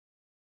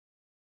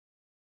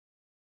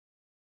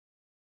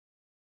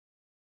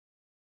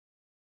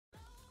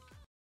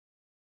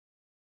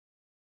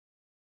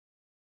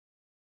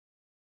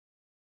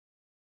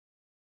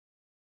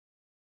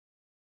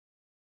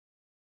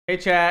Hey,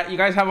 chat. You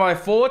guys have my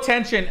full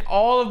attention.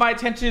 All of my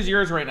attention is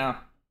yours right now.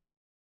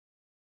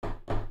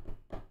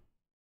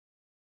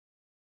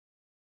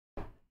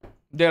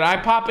 Dude, I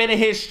pop into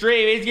his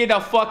stream. He's getting a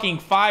fucking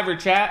fiver,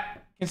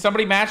 chat. Can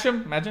somebody match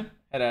him? Imagine.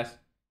 Head ass.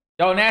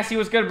 Yo, Nasty,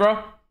 what's good, bro?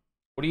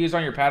 What do you use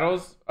on your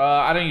paddles?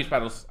 I don't use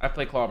paddles. I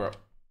play claw, bro.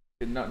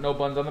 No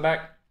buttons on the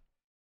back.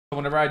 So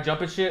whenever I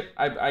jump at shit,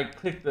 I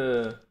click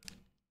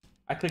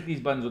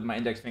these buttons with my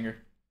index finger.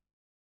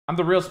 I'm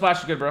the real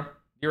splash good, bro.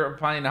 You're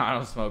probably not. I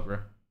don't smoke, bro.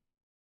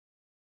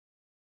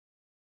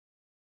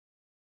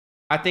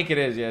 I think it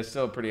is. Yeah, it's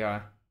still pretty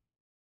high.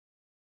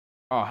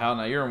 Oh hell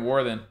no, you're in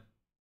war then.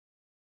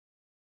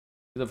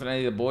 You live with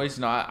any of the boys?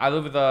 No, I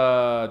live with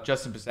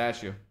Justin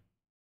Pistachio.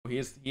 He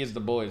is the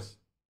boys.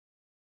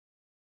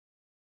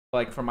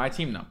 Like for my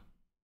team, no.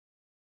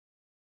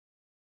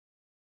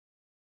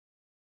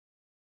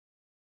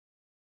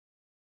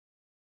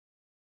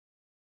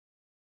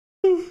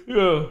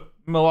 Yo,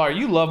 Millar,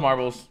 you love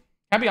marbles.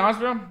 Can I be honest,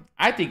 bro?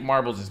 I think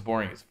marbles is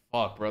boring as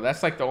fuck, bro.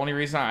 That's like the only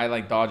reason I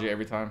like dodge it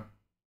every time.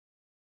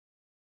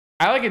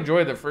 I like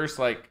enjoy the first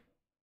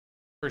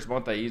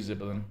month I use it,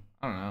 but then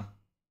I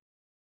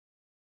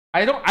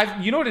don't know.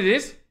 You know what it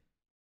is?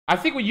 I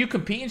think when you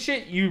compete and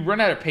shit, you run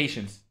out of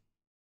patience.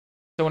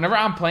 So whenever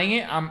I'm playing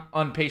it, I'm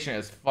impatient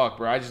as fuck,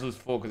 bro. I just lose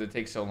full because it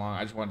takes so long.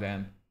 I just want it to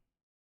end.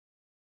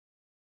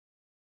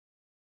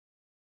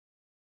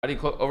 How do you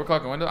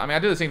overclock a window? I mean, I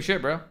do the same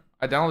shit, bro.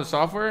 I download the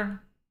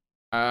software.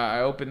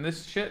 I open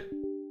this shit.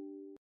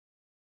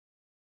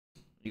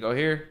 You go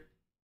here.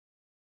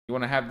 You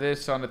want to have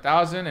this on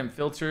 1,000 and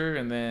filter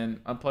and then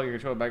unplug your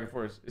controller back and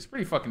forth. It's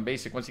pretty fucking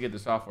basic once you get the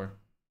software.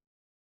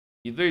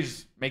 You literally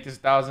just make this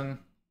 1,000,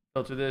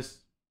 filter this,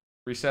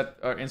 reset,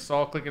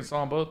 install, click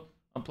install on both,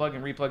 unplug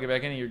and replug it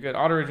back in, and you're good.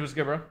 Auto ridge was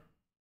good, bro.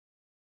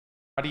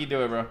 How do you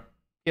do it, bro?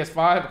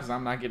 PS5? Because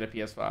I'm not getting a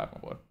PS5, my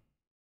boy.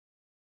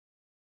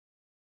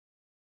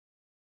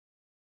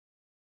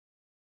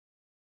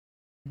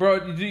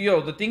 Bro,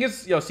 yo, the thing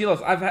is, yo, Silos,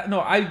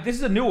 this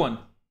is a new one.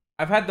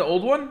 I've had the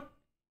old one,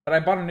 but I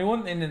bought a new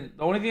one, and then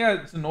the only thing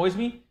that annoys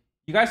me,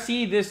 you guys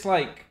see this,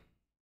 like,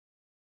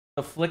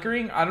 the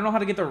flickering? I don't know how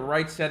to get the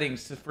right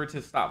settings for it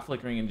to stop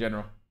flickering in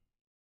general.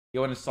 You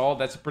want to install?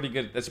 That's a pretty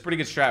good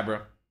strat,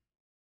 bro.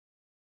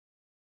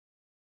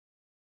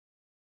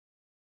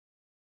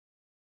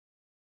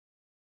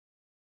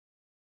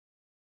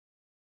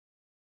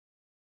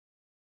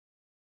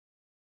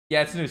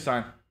 Yeah, it's a new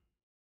sign.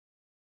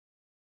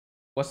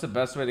 What's the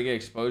best way to get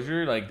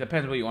exposure? Like,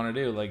 depends what you want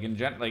to do. Like,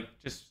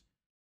 just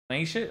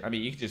playing shit. I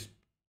mean, you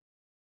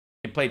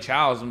can play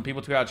Chows. When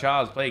people tweet out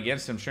Chows, play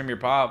against them, stream your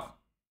POV.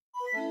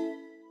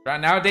 Right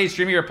nowadays,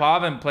 streaming your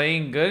POV and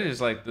playing good is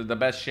like the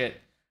best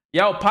shit.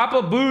 Yo,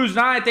 Papa Booze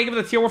 9, thank you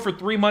for the tier 1 for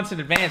 3 months in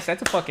advance.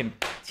 That's a fucking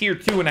tier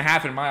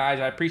 2.5 in my eyes.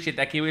 I appreciate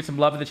that. Can you get some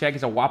love in the chat?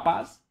 It's a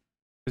wapas.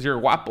 Because you're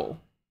a wapo.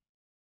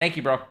 Thank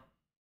you, bro.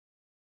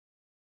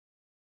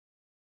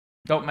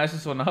 Don't mess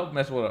this one up.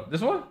 Mess what up?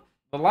 This one?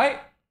 The light?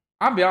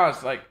 I'll be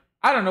honest, like,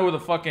 I don't know where the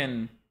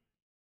fucking...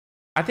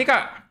 I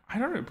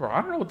don't know, bro.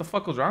 I don't know what the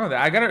fuck was wrong with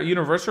that. I got a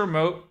universal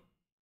remote.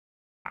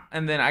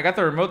 And then I got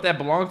the remote that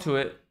belonged to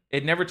it.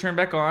 It never turned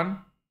back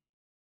on.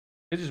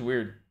 It's just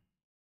weird.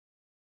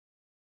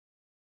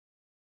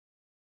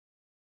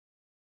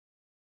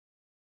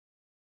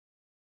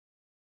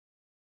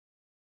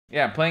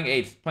 Yeah, playing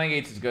eights. Playing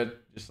eights is good.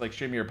 Just like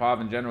streaming your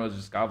POV in general is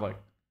just godlike.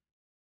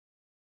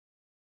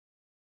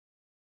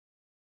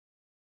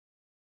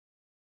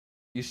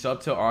 You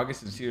sub till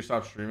August and see her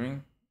stop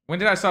streaming? When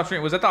did I stop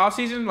streaming? Was that the off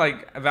season?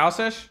 Like Val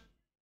Sesh?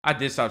 I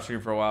did stop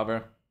streaming for a while,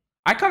 bro.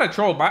 I kind of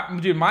trolled. My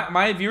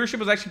viewership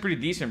was actually pretty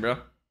decent, bro.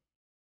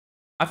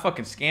 I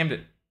fucking scammed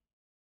it.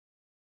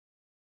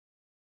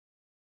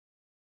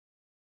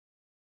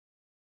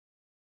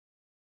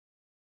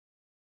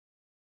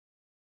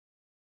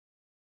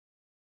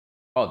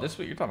 Oh, this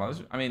week you're talking about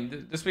this? I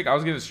mean, this week I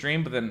was gonna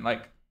stream, but then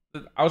like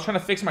I was trying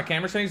to fix my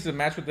camera settings to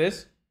match with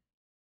this,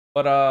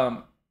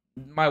 but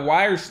my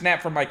wire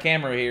snapped from my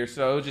camera here,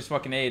 so it was just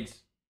fucking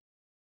AIDS.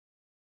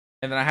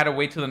 And then I had to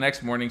wait till the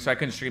next morning, so I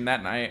couldn't stream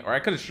that night, or I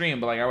could have streamed,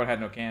 but like I would have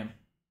had no cam.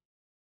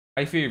 How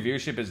do you feel your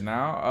viewership is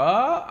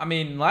now? I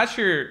mean, last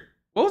year,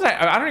 what was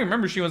I don't even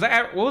remember.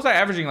 What was I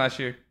averaging last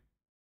year?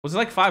 Was it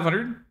like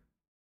 500?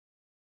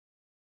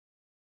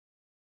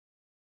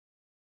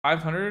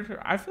 500?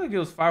 I feel like it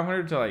was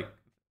 500 to like.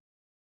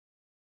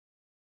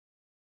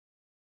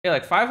 Yeah,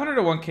 like 500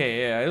 to 1K.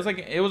 Yeah,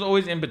 it was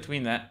always in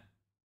between that,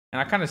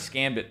 and I kind of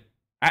scammed it.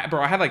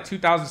 Bro, I had like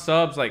 2,000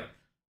 subs. Like,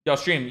 yo,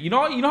 stream. You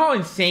know how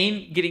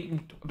insane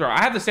getting. Bro,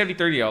 I had the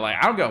 70-30. Yo, like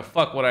I don't give a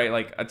fuck what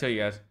I tell you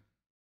guys,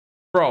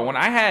 bro. When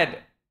I had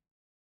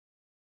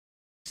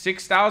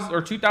 6,000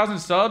 or 2,000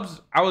 subs,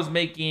 I was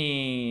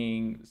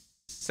making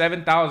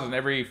 7,000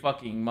 every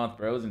fucking month,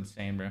 bro. It was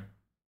insane, bro.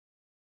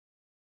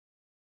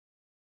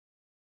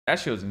 That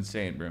shit was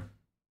insane, bro.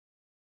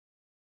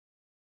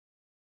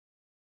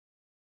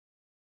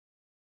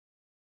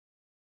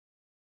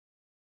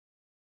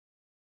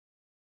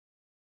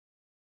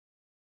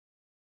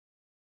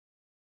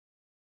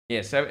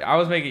 Yeah, I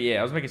was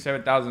making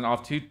 7,000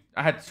 off two.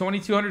 I had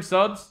 2,200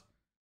 subs,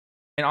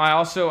 and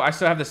I still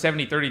have the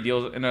 70-30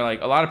 deals, and they're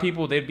like a lot of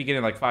people they'd be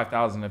getting like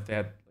 5,000 if they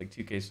had like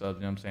 2K subs. You know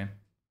what I'm saying?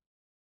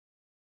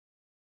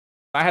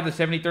 I have the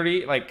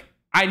 70-30. Like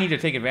I need to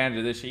take advantage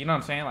of this shit. You know what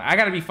I'm saying? Like I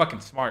gotta be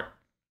fucking smart.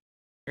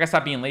 I gotta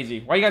stop being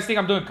lazy. Why you guys think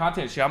I'm doing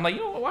content shit? I'm like,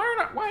 you know,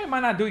 why am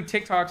I not doing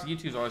TikToks,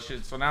 YouTubes, all that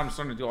shit? So now I'm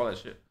starting to do all that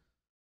shit.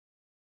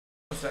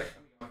 One sec.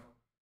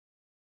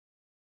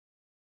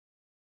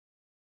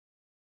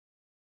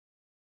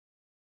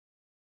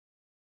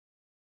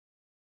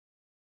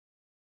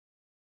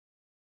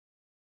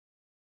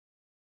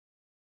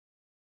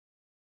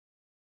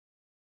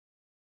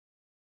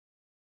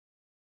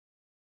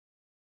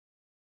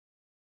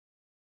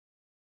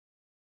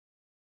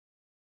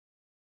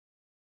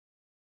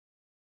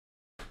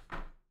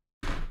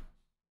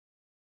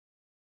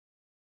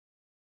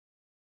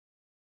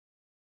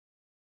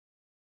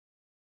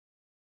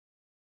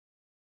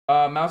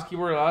 Mouse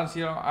keyboard allowed?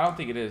 See, I don't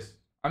think it is.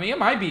 I mean, it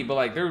might be, but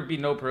like there would be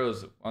no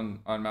pros on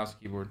mouse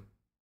keyboard.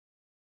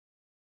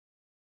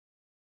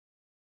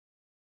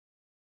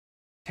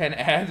 10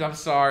 ads? I'm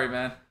sorry,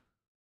 man.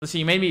 Listen,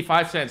 you made me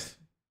 5 cents.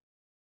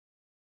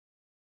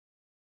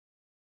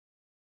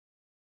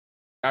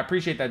 I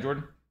appreciate that,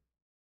 Jordan.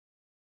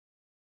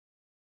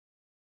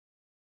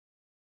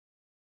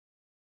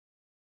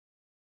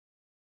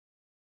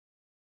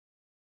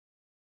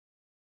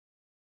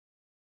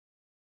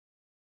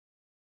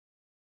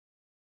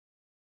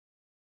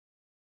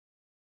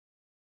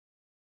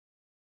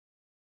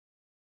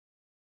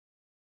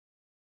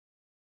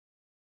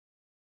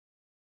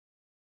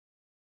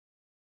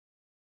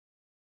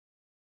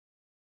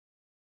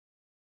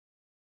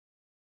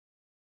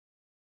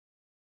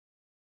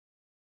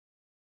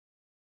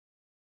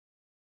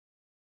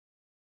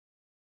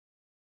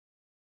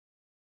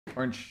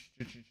 Orange.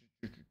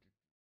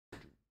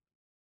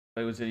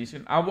 Play with Zidane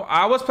soon.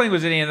 I was playing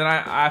with Zidane, and then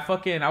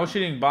I was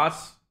shooting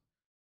bots.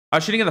 I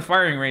was shooting at the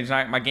firing range,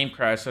 and my game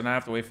crashed, so now I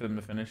have to wait for them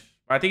to finish.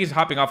 But I think he's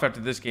hopping off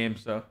after this game,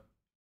 so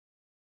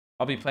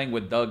I'll be playing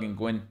with Doug and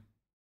Gwen.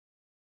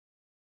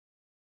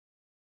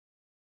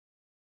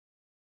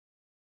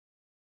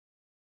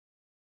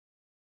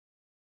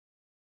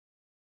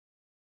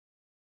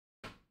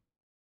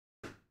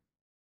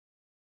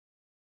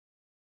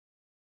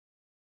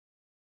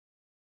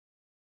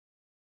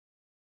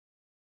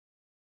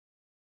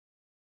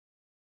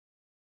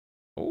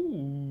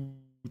 Oh,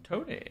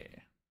 Tony.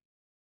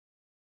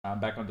 I'm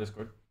back on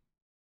Discord.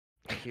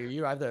 I hear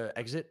you. I have the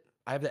exit.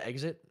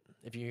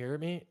 If you hear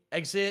me,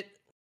 exit.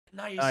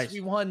 Nice.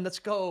 We won. Let's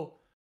go.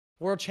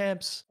 World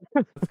champs.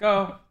 Let's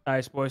go.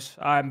 Nice, boys.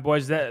 All right,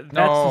 boys. That's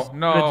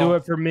gonna do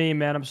it for me,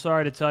 man. I'm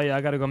sorry to tell you, I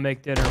gotta go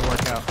make dinner and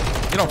work out.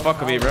 You don't fuck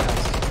with me, bro.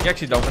 You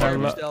actually don't fuck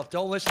with me.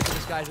 Don't listen to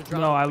this guy's.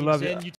 No, I love it.